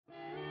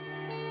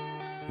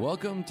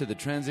Welcome to the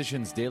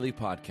Transitions Daily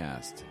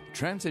podcast.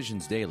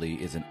 Transitions Daily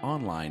is an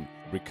online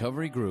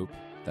recovery group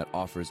that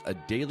offers a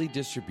daily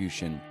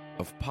distribution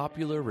of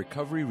popular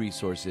recovery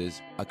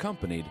resources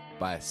accompanied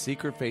by a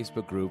secret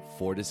Facebook group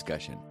for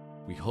discussion.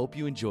 We hope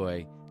you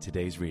enjoy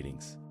today's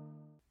readings.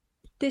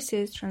 This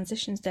is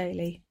Transitions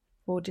Daily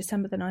for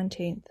December the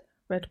 19th,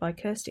 read by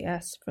Kirsty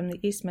S. from the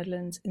East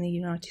Midlands in the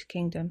United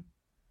Kingdom.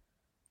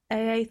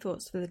 AA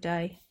thoughts for the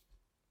day.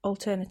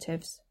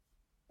 Alternatives.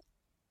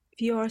 If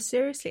you are as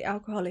seriously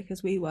alcoholic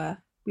as we were,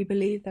 we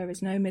believe there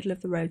is no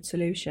middle-of-the-road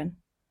solution.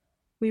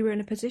 We were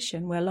in a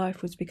position where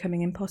life was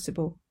becoming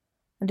impossible,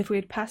 and if we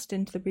had passed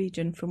into the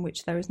region from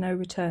which there is no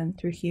return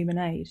through human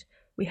aid,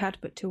 we had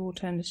but two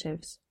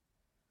alternatives.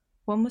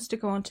 One was to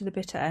go on to the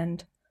bitter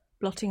end,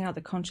 blotting out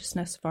the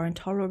consciousness of our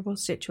intolerable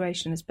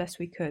situation as best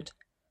we could,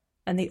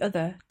 and the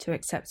other to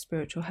accept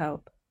spiritual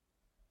help.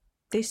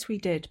 This we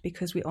did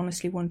because we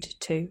honestly wanted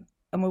to,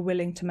 and were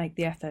willing to make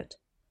the effort.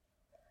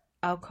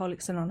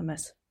 Alcoholics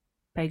Anonymous,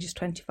 pages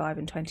 25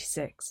 and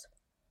 26.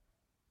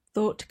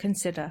 Thought to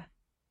consider.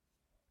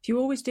 If you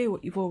always do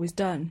what you've always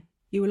done,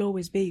 you will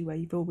always be where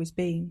you've always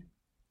been.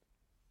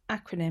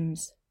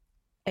 Acronyms.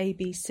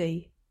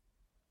 ABC.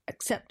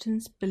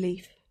 Acceptance,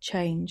 belief,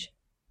 change.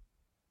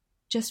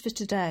 Just for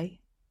today.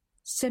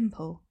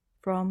 Simple,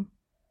 from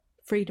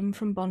Freedom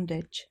from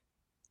Bondage.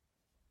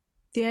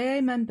 The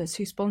AA members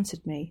who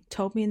sponsored me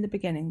told me in the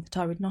beginning that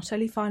I would not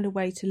only find a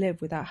way to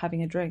live without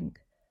having a drink,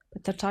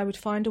 but that I would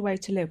find a way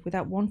to live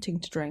without wanting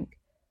to drink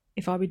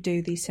if I would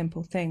do these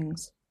simple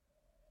things.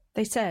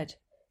 They said,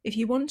 if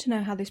you want to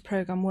know how this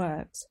program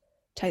works,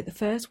 take the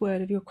first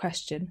word of your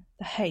question.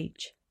 The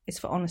H is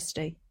for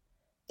honesty,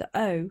 the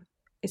O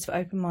is for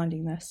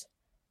open-mindedness,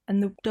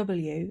 and the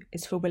W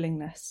is for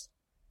willingness.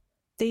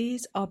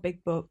 These are a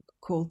big book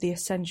called The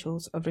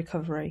Essentials of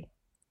Recovery,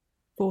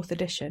 4th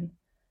edition,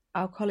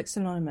 Alcoholics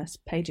Anonymous,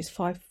 pages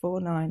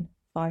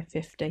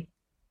 549-550.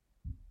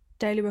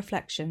 Daily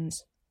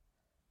Reflections.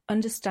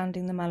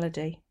 Understanding the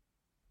malady.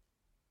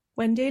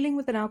 When dealing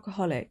with an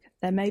alcoholic,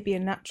 there may be a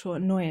natural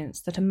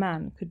annoyance that a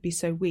man could be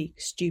so weak,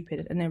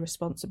 stupid, and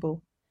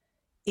irresponsible.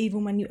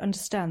 Even when you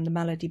understand the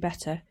malady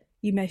better,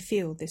 you may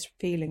feel this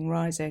feeling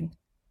rising.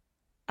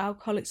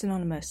 Alcoholics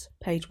Anonymous,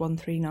 page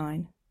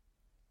 139.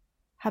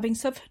 Having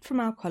suffered from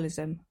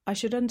alcoholism, I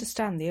should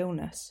understand the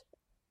illness.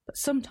 But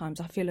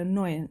sometimes I feel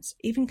annoyance,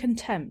 even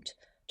contempt,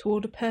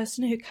 toward a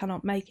person who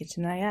cannot make it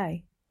in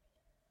AA.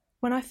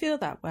 When I feel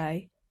that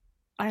way,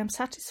 I am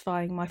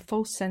satisfying my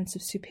false sense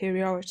of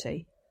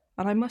superiority,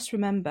 and I must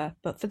remember,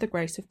 but for the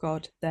grace of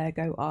God, there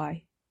go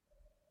I.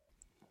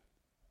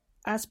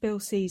 As Bill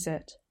sees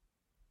it.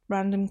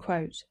 Random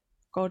quote.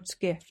 God's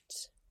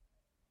gifts.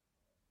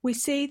 We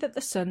see that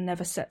the sun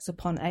never sets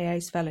upon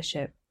AA's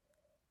fellowship,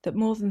 that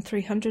more than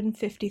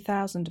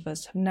 350,000 of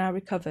us have now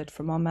recovered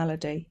from our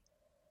malady,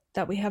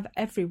 that we have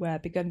everywhere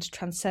begun to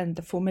transcend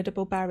the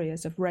formidable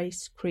barriers of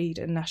race, creed,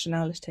 and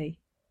nationality.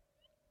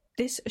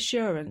 This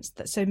assurance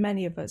that so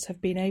many of us have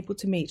been able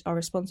to meet our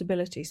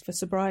responsibilities for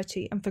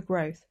sobriety and for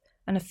growth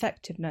and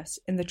effectiveness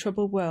in the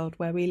troubled world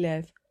where we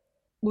live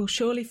will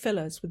surely fill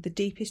us with the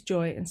deepest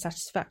joy and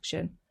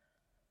satisfaction.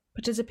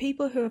 But as a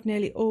people who have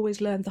nearly always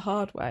learned the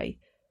hard way,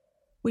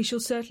 we shall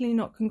certainly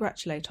not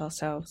congratulate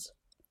ourselves.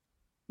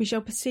 We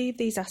shall perceive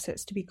these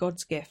assets to be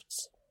God's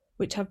gifts,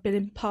 which have been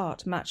in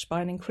part matched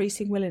by an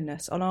increasing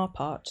willingness on our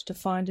part to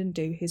find and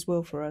do His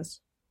will for us.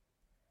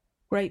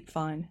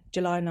 Grapevine,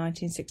 July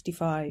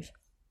 1965.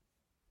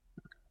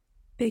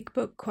 Big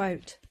Book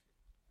quote.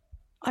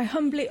 I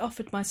humbly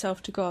offered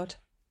myself to God,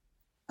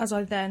 as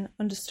I then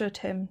understood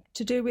Him,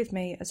 to do with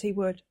me as He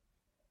would.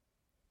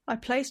 I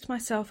placed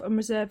myself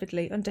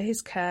unreservedly under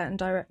His care and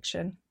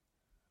direction.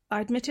 I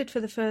admitted for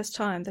the first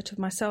time that of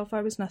myself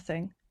I was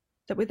nothing,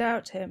 that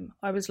without Him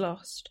I was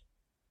lost.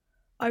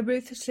 I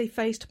ruthlessly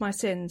faced my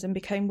sins and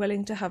became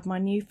willing to have my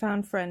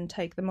newfound friend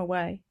take them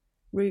away,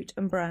 root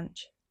and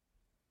branch.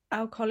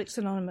 Alcoholics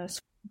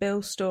Anonymous,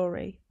 Bill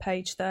Story,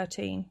 page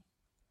 13.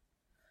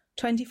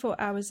 24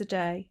 hours a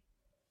day.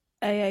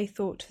 AA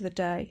thought for the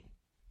day.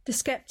 The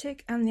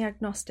skeptic and the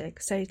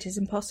agnostic say it is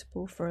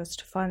impossible for us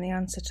to find the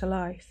answer to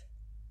life.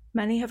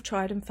 Many have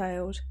tried and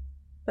failed,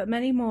 but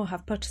many more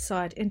have put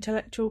aside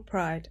intellectual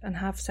pride and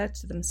have said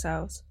to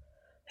themselves,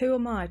 who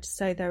am I to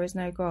say there is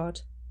no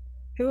God?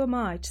 Who am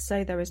I to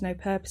say there is no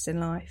purpose in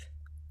life?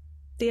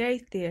 The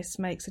atheist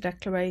makes a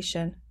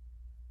declaration.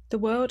 The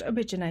world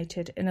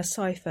originated in a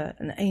cipher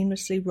and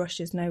aimlessly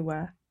rushes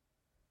nowhere.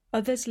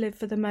 Others live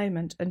for the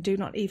moment and do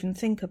not even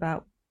think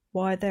about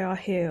why they are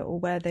here or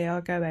where they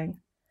are going.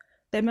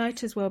 They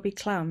might as well be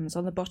clams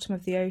on the bottom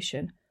of the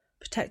ocean,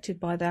 protected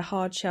by their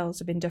hard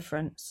shells of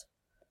indifference.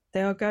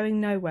 They are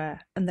going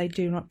nowhere, and they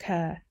do not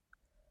care.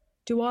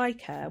 Do I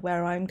care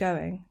where I am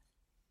going?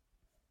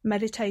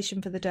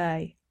 Meditation for the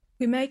day.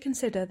 We may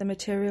consider the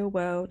material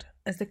world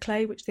as the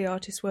clay which the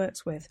artist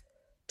works with,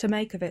 to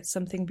make of it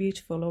something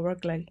beautiful or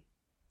ugly.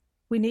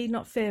 We need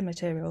not fear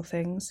material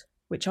things,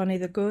 which are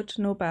neither good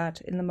nor bad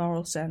in the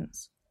moral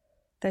sense.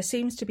 There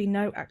seems to be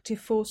no active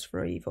force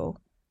for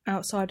evil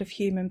outside of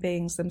human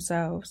beings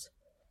themselves.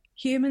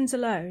 Humans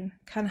alone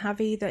can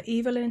have either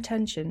evil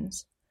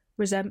intentions,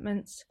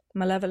 resentments,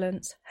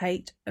 malevolence,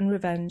 hate and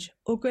revenge,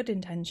 or good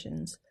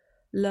intentions,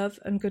 love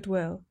and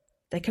goodwill.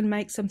 They can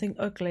make something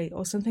ugly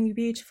or something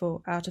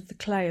beautiful out of the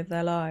clay of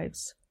their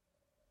lives.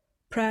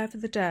 Prayer for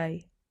the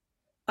day.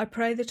 I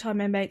pray that I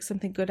may make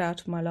something good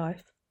out of my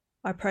life.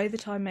 I pray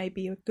that I may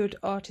be a good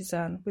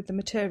artisan with the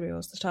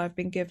materials that I have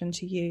been given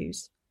to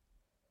use.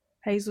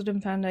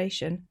 Hazelden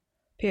Foundation,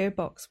 P.O.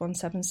 Box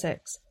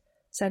 176,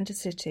 Centre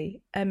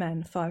City,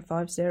 MN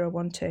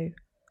 55012.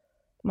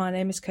 My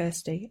name is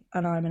Kirsty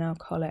and I'm an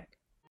alcoholic.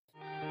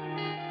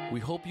 We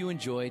hope you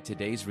enjoyed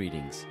today's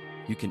readings.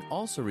 You can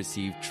also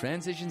receive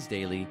Transitions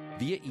Daily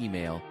via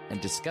email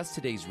and discuss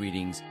today's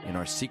readings in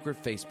our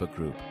secret Facebook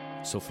group.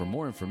 So for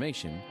more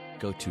information,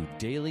 go to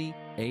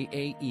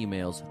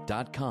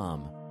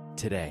dailyaaemails.com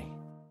today.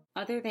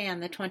 Other than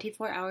the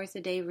 24 hours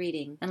a day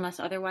reading, unless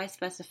otherwise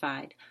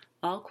specified,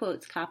 all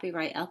quotes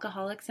copyright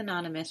Alcoholics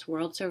Anonymous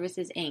World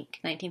Services,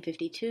 Inc.,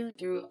 1952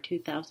 through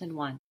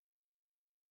 2001.